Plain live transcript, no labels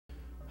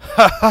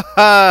Ha ha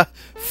ha!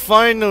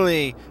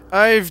 Finally!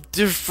 I've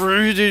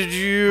defeated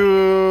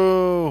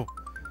you!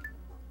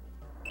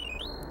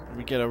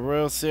 We get a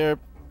royal syrup,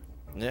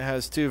 and it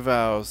has 2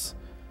 vowels.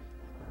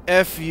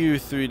 F you,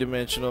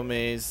 3-dimensional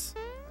maze.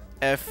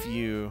 F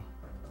you.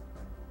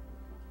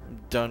 I'm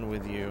done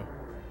with you.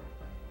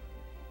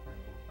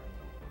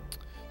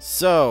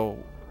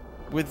 So,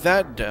 with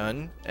that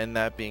done, and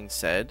that being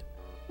said,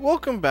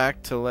 welcome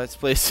back to Let's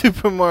Play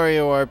Super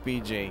Mario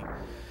RPG.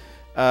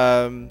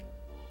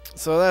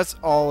 So that's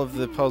all of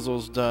the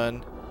puzzles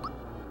done.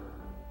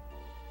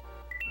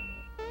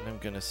 And I'm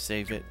gonna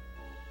save it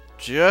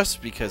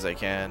just because I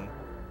can.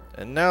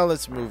 And now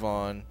let's move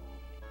on.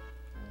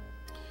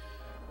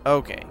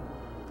 Okay.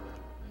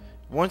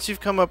 Once you've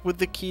come up with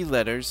the key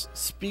letters,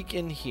 speak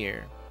in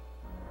here.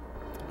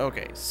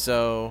 Okay,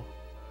 so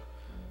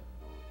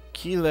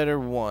key letter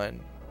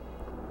 1.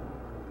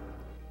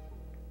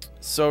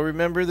 So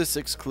remember the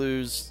 6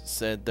 clues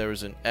said there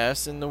was an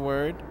S in the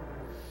word.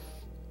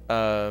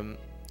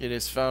 It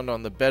is found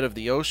on the bed of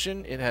the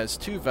ocean. It has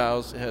 2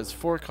 vowels. It has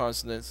 4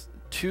 consonants.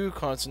 2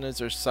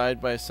 consonants are side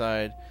by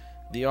side.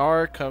 The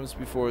R comes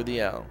before the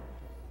L.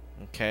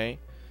 Okay,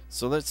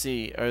 so let's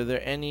see. Are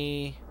there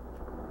any?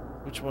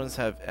 Which ones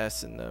have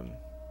S in them?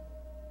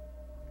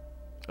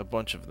 A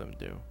bunch of them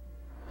do.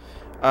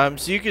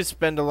 So you could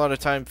spend a lot of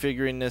time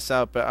figuring this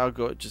out, but I'll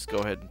just go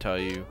ahead and tell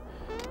you.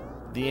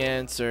 The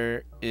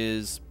answer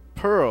is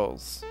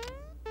pearls.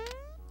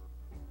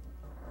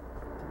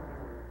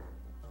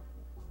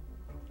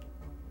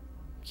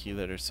 Key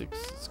letter 6.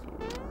 Let's go.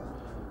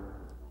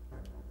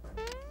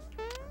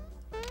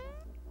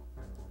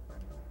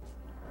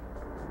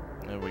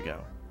 There we go.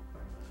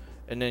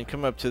 And then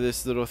come up to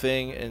this little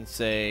thing and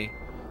say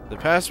the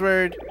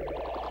password.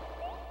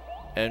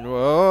 And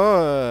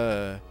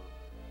whoa,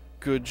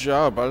 good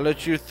job. I'll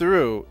let you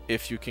through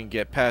if you can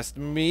get past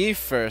me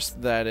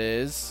first, that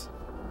is.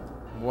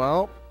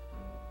 Well,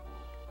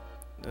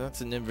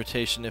 that's an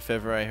invitation if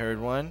ever I heard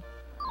one.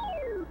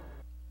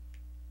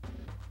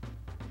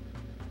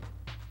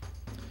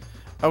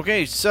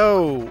 Okay,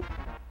 so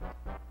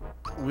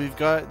we've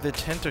got the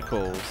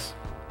tentacles.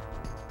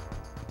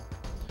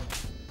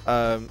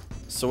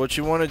 So what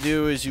you want to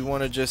do is you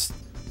want to just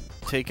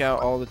take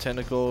out all the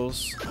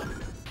tentacles.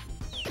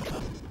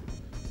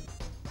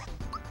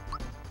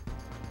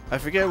 I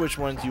forget which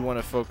ones you want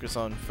to focus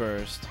on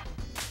first.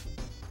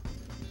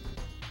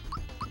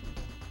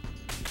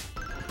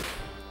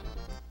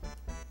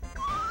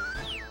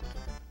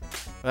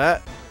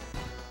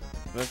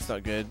 That's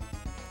not good.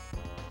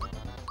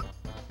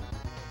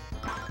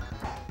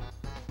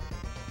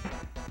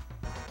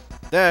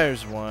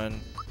 There's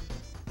one.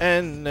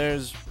 And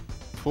there's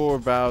poor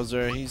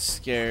Bowser. He's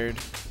scared.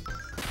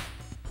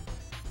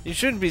 He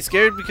shouldn't be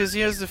scared because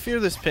he has the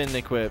Fearless pin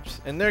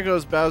equipped. And there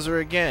goes Bowser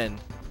again.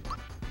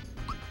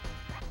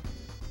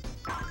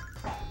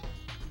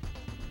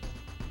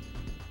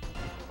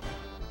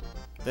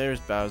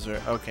 There's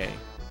Bowser. Okay.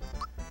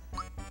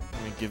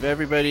 Let me give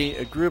everybody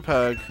a group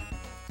hug.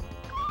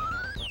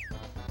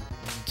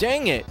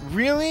 Dang it!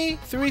 Really?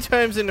 3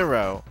 times in a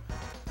row.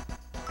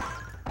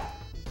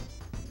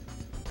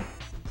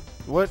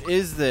 What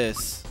is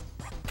this?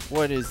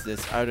 What is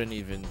this? I don't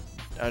even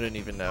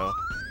know.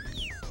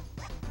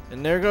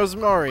 And there goes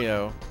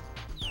Mario.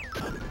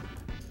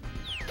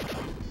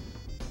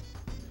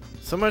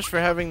 So much for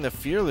having the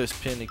Fearless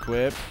pin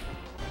equipped.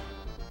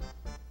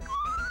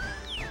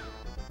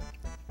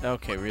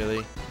 Okay,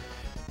 really?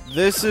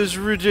 This is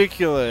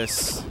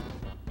ridiculous.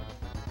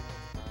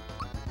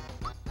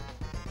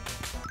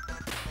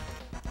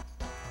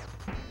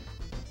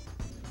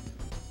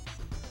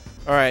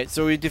 Alright,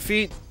 so we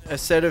defeat a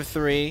set of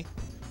 3.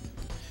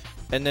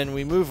 And then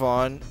we move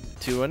on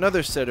to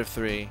another set of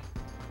 3.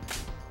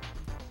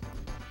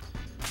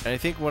 And I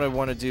think what I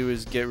want to do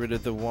is get rid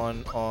of the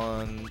one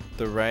on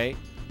the right.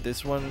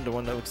 This one, the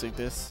one that looks like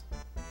this.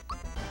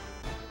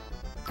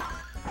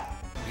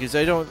 Because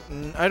I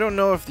don't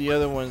know if the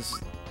other ones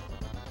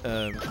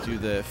do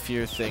the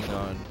fear thing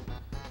on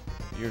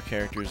your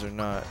characters or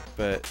not,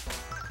 but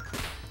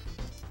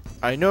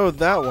I know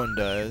that one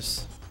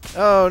does.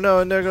 Oh no,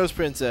 and there goes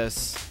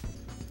Princess.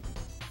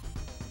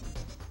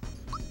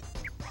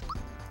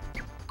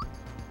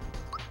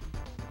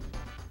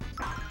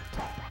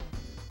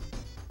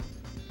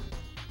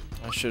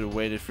 I should have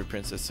waited for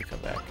Princess to come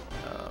back.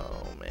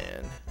 Oh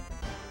man.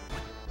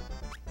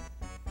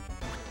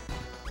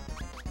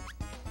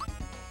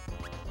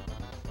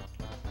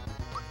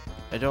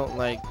 I don't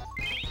like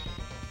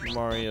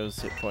Mario's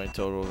hit point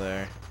total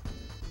there.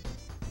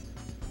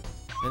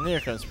 And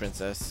there comes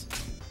Princess.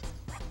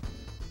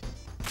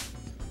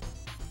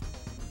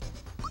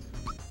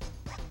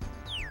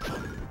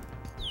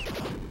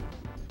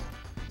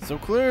 So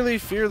clearly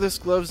Fearless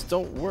gloves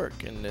don't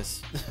work in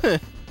this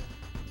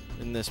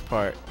in this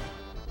part.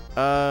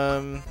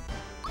 Now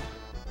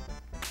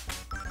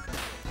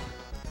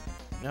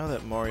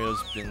that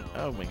Mario's been...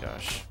 Oh my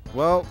gosh.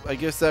 Well, I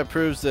guess that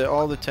proves that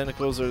all the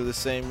tentacles are the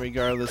same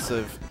regardless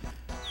of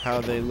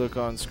how they look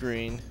on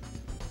screen.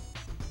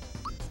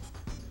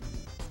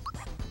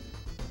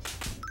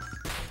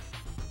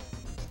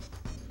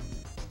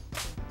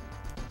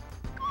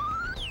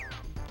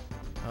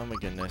 Oh my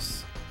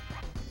goodness.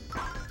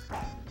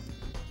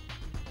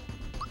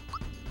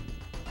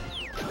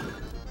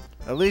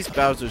 At least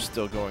Bowser's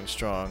still going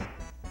strong.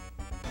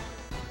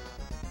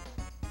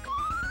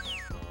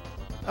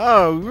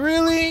 Oh,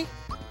 really?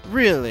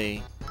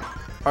 Really?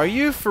 Are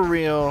you for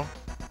real?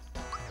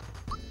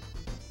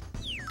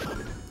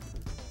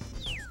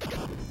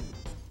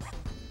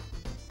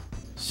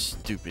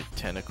 Stupid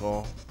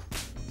tentacle.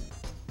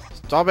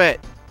 Stop it!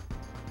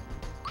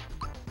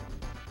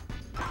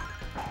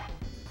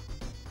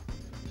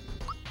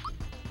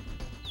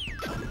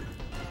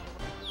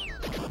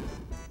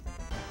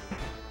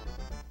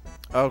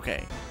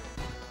 Okay.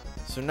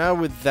 So now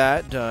with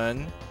that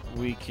done,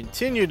 we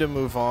continue to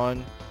move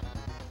on.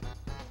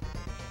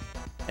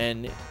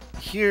 And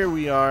here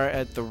we are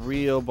at the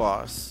real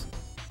boss,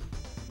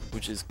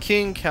 which is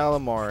King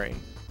Calamari.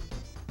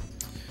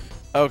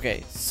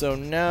 Okay, so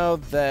now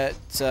that,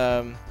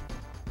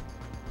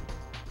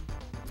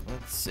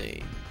 let's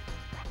see.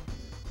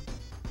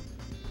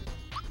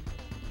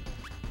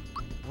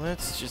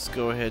 Let's just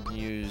go ahead and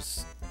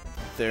use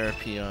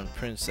therapy on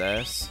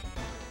Princess.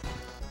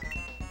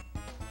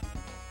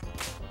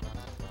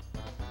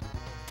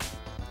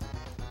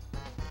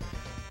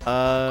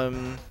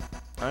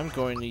 I'm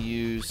going to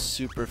use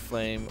Super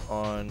Flame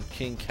on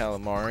King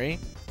Calamari.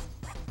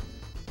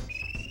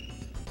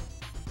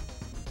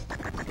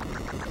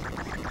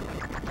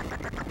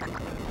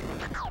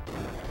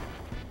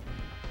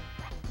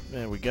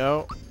 There we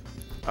go.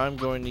 I'm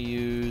going to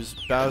use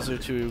Bowser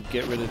to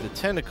get rid of the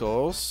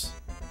tentacles.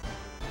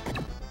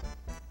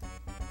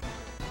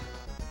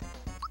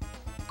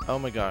 Oh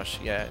my gosh,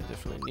 yeah, I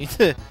definitely need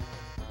to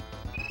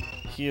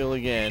heal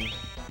again.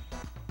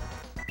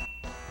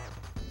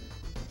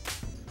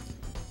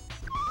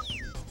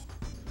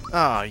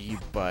 Ah, you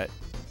butt.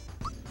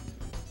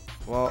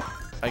 Well,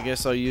 I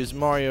guess I'll use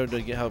Mario to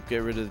help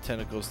get rid of the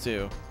tentacles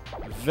too.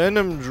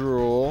 Venom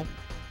Drool.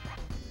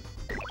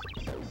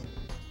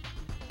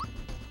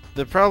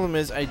 The problem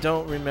is I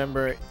don't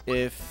remember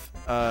if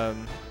let's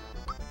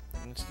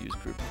use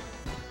group.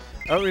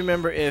 I don't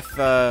remember if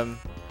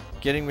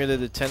getting rid of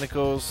the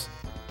tentacles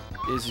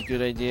is a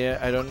good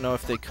idea. I don't know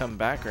if they come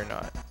back or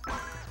not.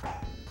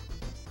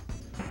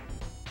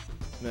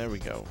 There we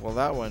go. Well,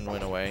 that one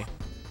went away.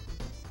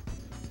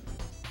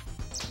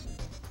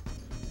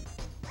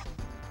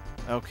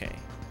 Okay.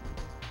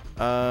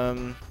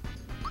 But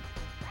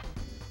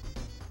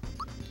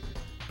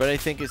I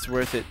think it's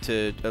worth it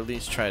to at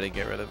least try to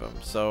get rid of them.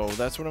 So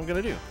that's what I'm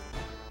gonna do.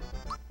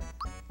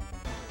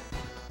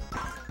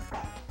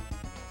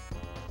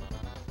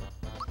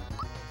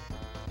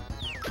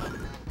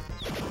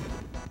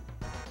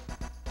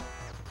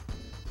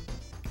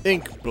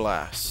 Ink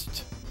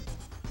Blast.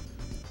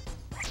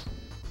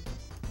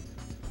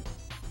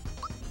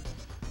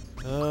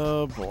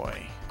 Oh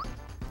boy.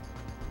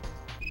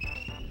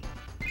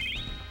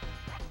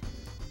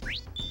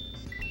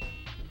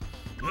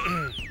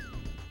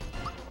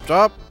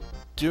 Stop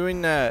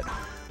doing that.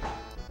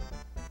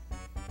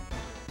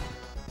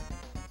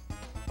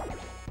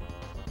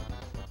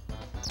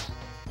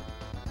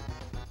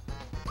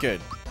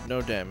 Good.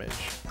 No damage.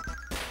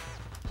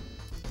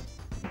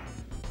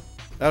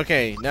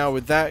 Okay, now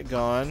with that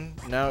gone,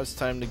 now it's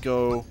time to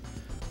go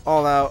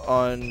all out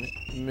on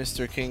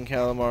Mr. King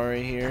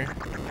Calamari here.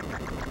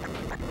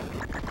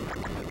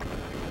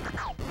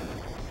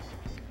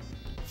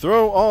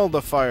 Throw all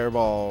the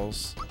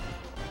fireballs.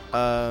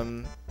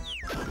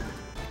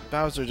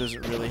 Bowser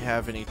doesn't really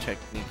have any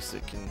techniques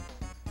that can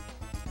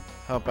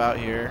help out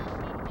here.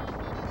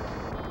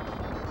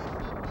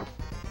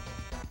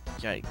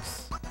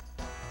 Yikes.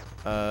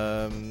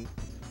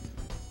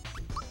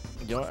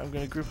 You know what? I'm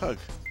gonna group hug.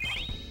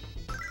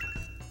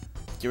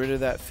 Get rid of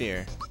that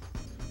fear.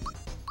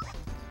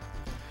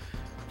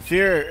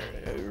 Fear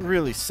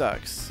really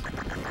sucks.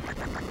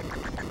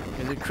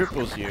 And it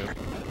cripples you.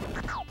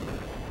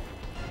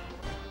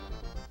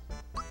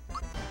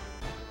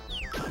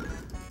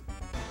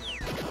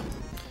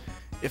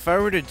 If I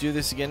were to do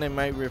this again, I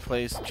might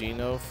replace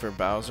Geno for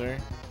Bowser.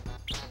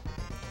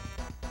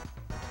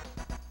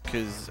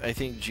 Because I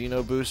think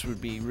Geno Boost would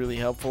be really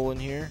helpful in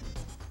here.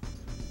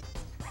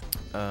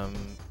 Let's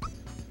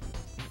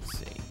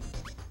see.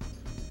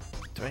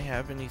 Do I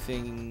have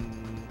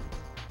anything?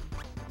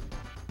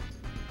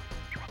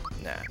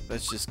 Nah,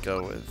 let's just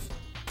go with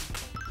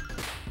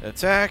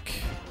attack.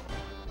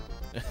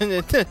 And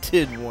that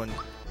did one.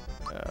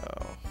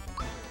 Oh.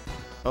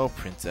 Oh,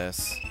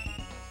 Princess.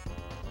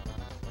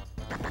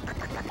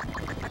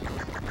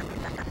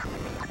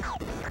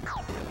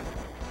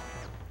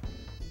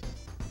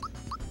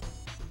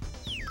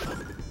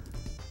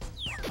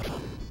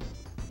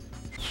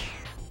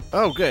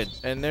 Oh, good.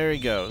 And there he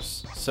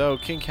goes. So,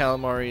 King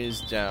Calamari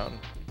is down.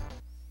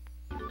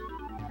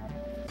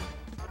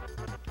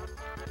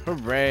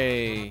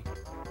 Hooray!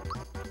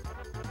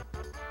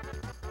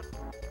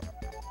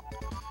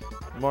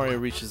 Mario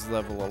reaches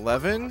level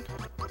 11.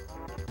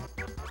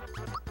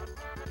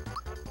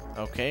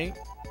 Okay.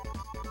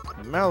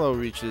 Mallow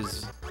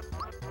reaches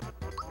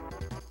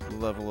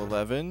level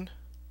 11.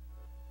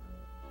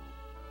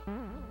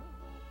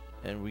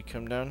 And we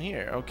come down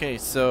here. Okay,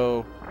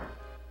 so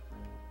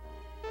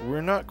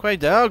we're not quite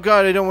down. Oh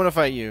god, I don't want to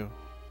fight you.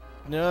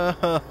 No.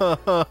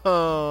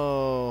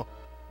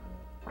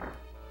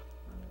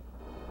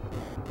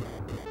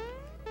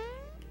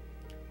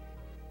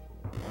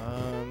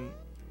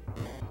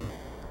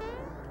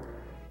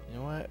 You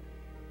know what?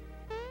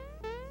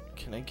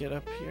 Can I get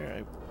up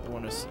here? I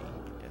want to see.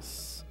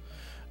 Yes.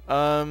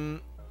 I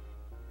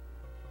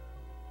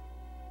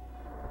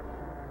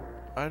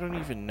don't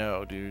even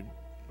know, dude.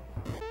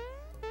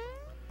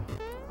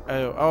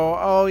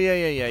 Oh,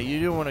 yeah. You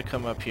do want to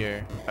come up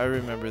here. I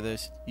remember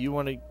this. You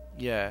want to,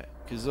 yeah,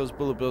 because those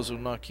bullet bills will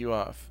knock you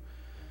off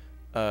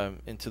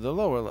into the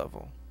lower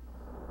level.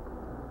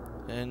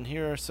 And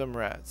here are some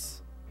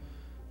rats.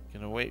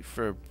 Gonna wait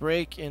for a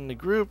break in the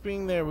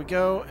grouping. There we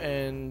go,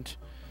 and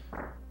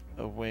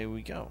away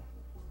we go.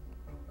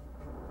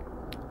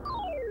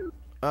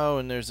 Oh,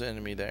 and there's an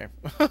enemy there.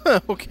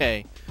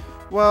 Okay.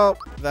 Well,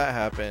 that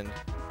happened.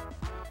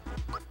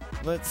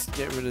 Let's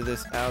get rid of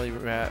this alley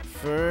rat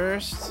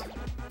first.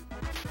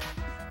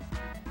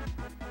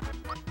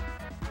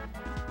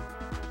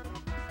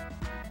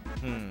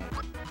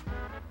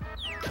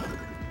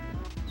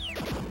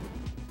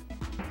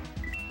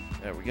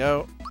 There we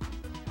go.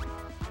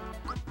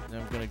 Now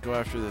I'm gonna go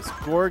after this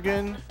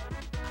Gorgon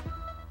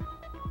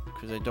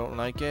because I don't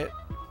like it.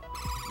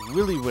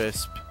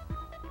 Will-o-wisp.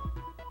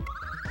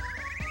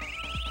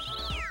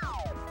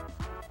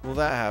 Well,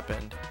 that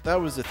happened.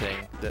 That was the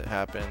thing that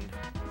happened.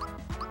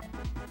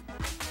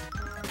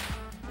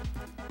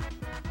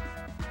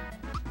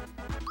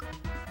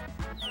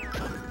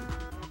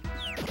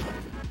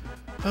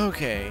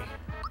 Okay.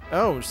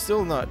 Oh,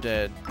 still not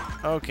dead.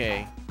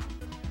 Okay.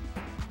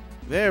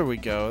 There we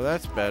go.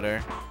 That's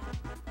better.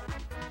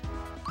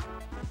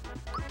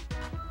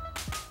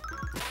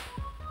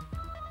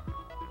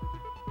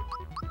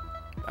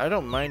 I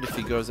don't mind if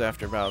he goes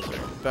after Bowser.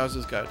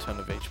 Bowser's got a ton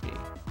of HP.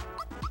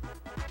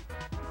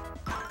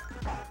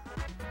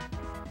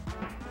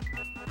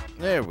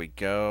 There we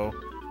go.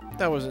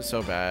 That wasn't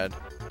so bad.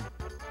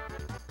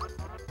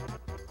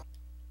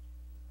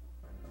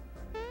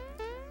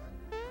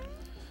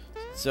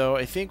 So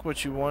I think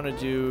what you want to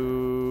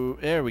do...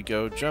 There we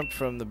go. Jump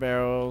from the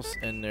barrels.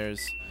 And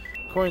there's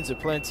coins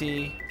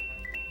aplenty.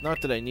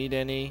 Not that I need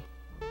any.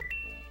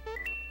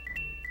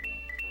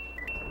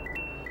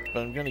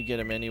 But I'm going to get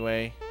them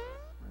anyway.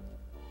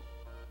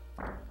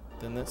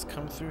 Then let's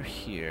come through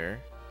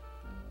here.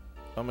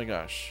 Oh my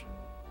gosh.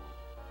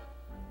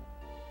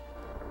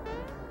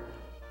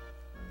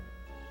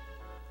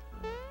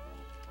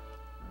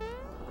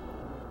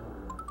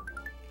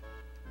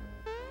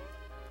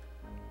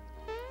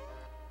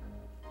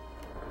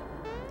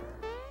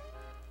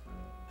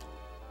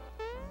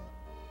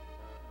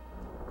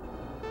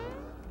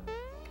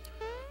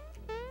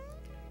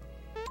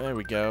 There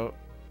we go.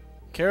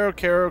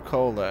 Caro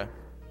Cola.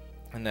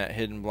 And that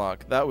hidden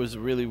block. That was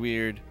really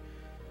weird.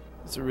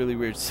 It's a really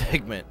weird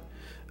segment.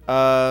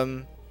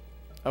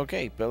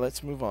 Okay, but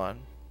let's move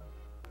on.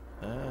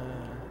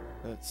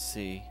 Let's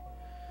see.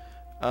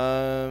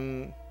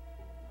 I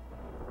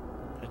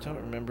don't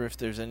remember if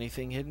there's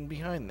anything hidden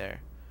behind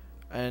there.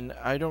 And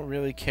I don't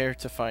really care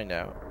to find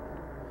out.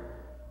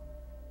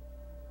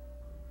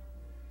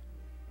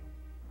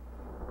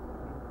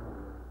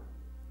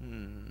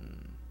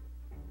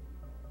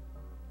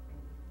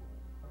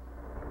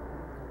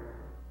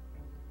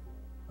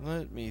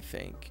 Let me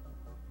think.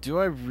 Do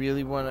I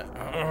really want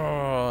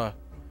to...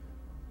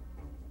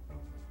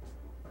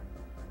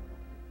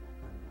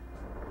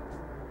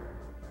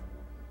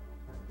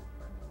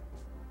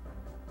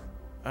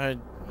 Oh,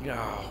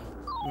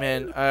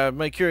 man,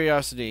 my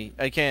curiosity.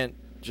 I can't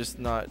just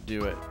not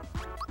do it.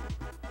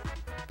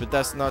 But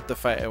that's not the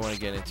fight I want to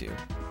get into.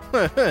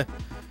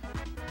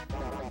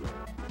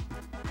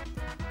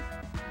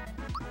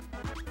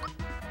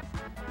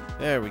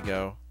 There we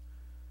go.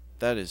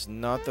 That is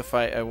not the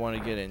fight I want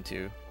to get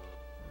into.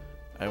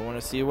 I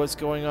want to see what's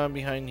going on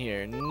behind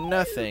here.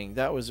 Nothing.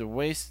 That was a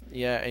waste.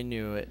 Yeah, I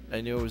knew it.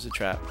 I knew it was a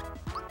trap.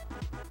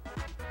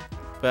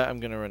 But I'm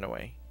going to run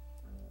away.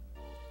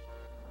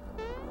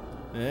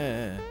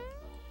 Yeah.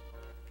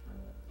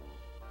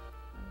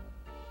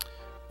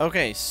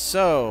 Okay,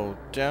 so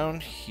down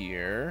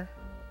here.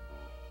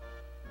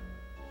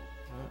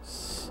 Let's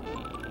see.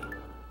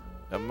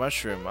 A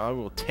mushroom. I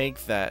will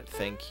take that.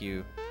 Thank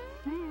you.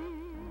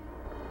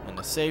 And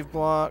a save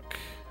block.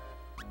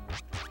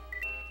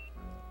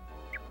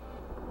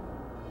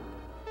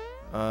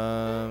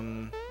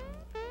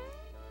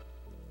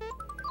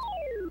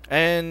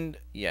 And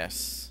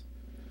yes.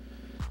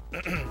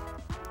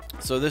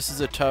 So this is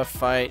a tough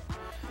fight,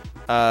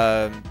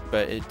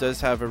 but it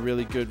does have a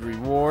really good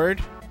reward.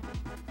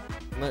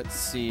 Let's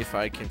see if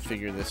I can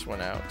figure this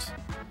one out.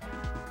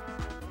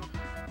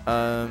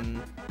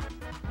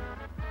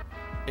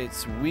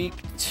 It's weak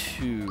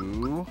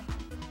to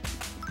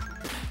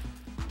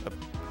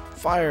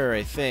fire,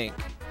 I think.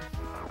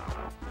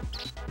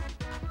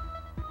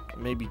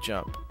 Maybe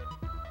jump.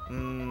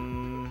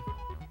 I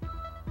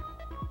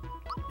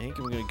think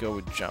I'm gonna go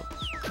with jump.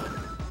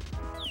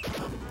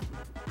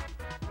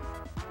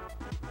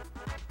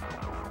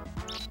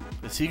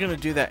 Is he gonna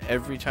do that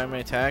every time I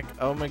attack?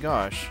 Oh my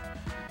gosh.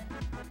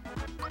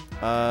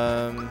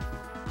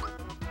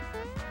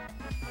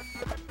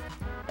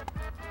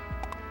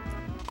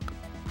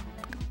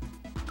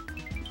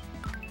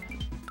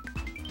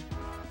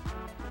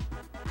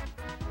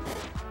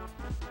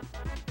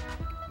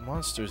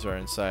 Monsters are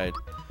inside.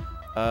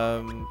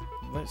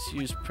 Let's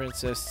use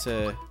Princess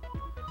to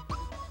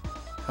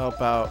help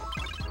out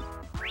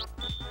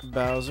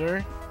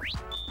Bowser.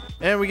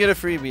 And we get a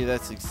freebie.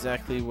 That's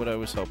exactly what I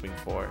was hoping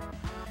for.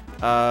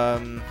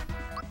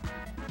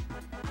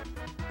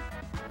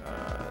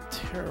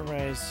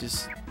 Terrorize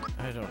just...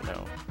 I don't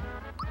know.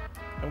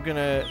 I'm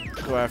gonna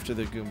go after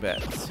the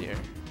Goombats here.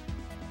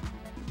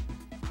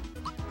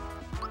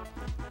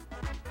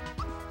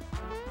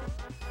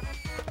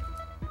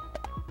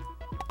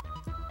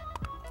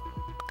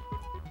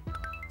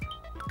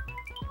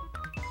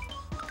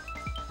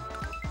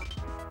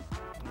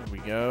 There we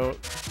go.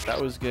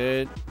 That was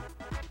good.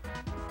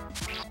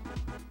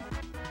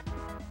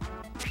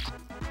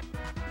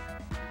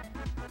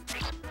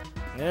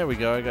 There we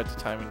go, I got the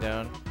timing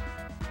down.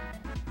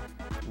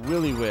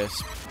 Willy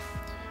Wisp.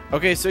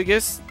 Okay, so I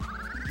guess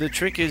the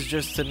trick is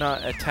just to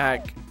not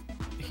attack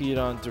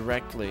Hedon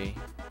directly.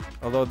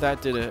 Although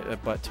that did a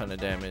butt ton of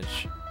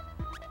damage.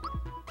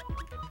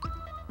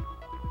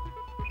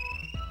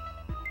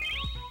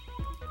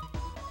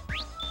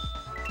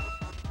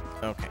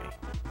 Okay.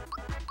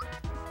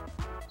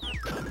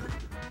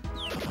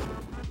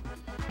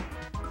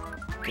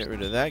 Get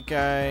rid of that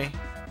guy.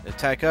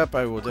 Attack up,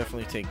 I will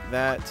definitely take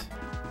that.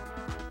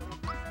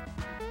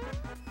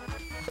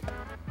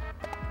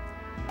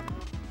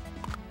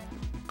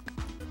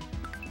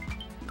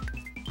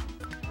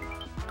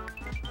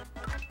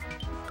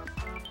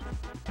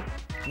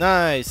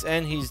 Nice,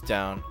 and he's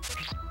down.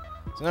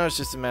 So now it's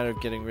just a matter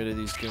of getting rid of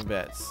these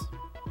Goombats.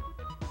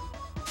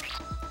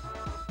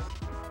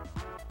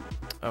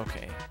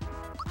 Okay.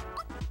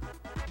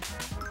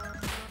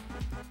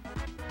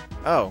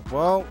 Oh,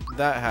 well,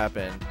 that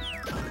happened.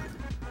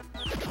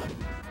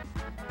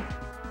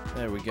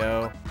 There we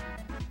go.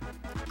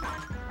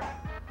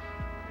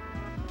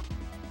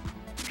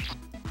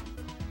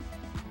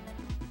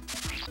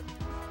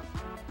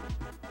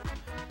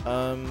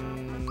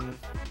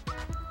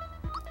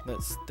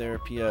 Let's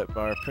therapy up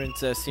our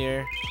princess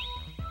here.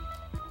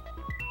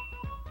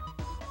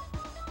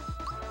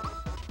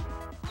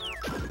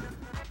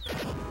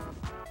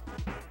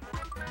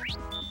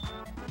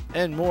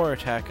 And more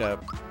attack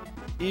up.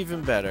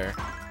 Even better.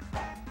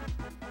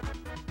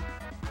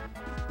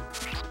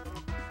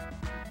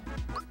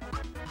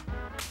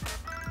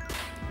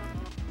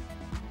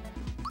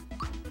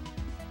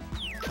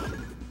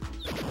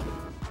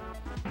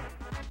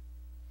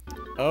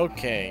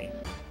 Okay.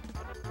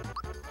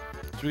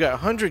 So we got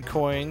 100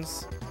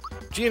 coins.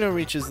 Geno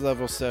reaches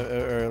level 7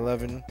 or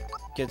 11.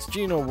 Gets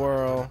Geno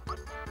Whirl.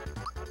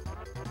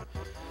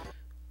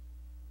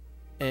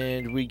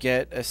 And we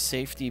get a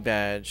safety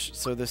badge.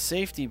 So the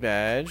safety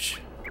badge,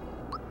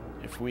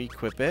 if we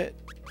equip it,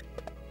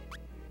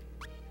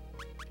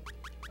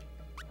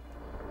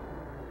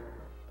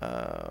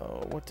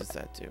 what does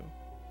that do?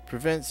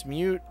 Prevents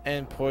mute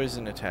and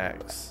poison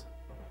attacks.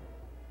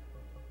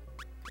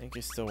 I think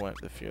I still want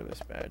the Fearless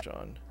badge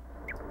on.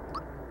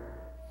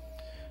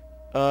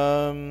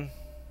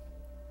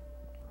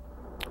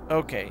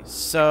 Okay,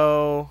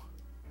 so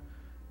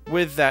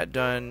with that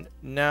done,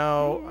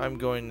 now I'm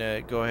going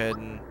to go ahead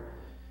and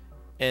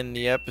end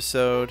the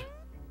episode.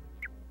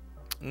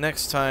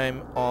 Next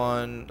time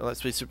on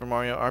Let's Play Super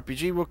Mario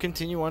RPG, we'll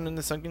continue on in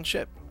the Sunken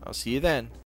Ship. I'll see you then.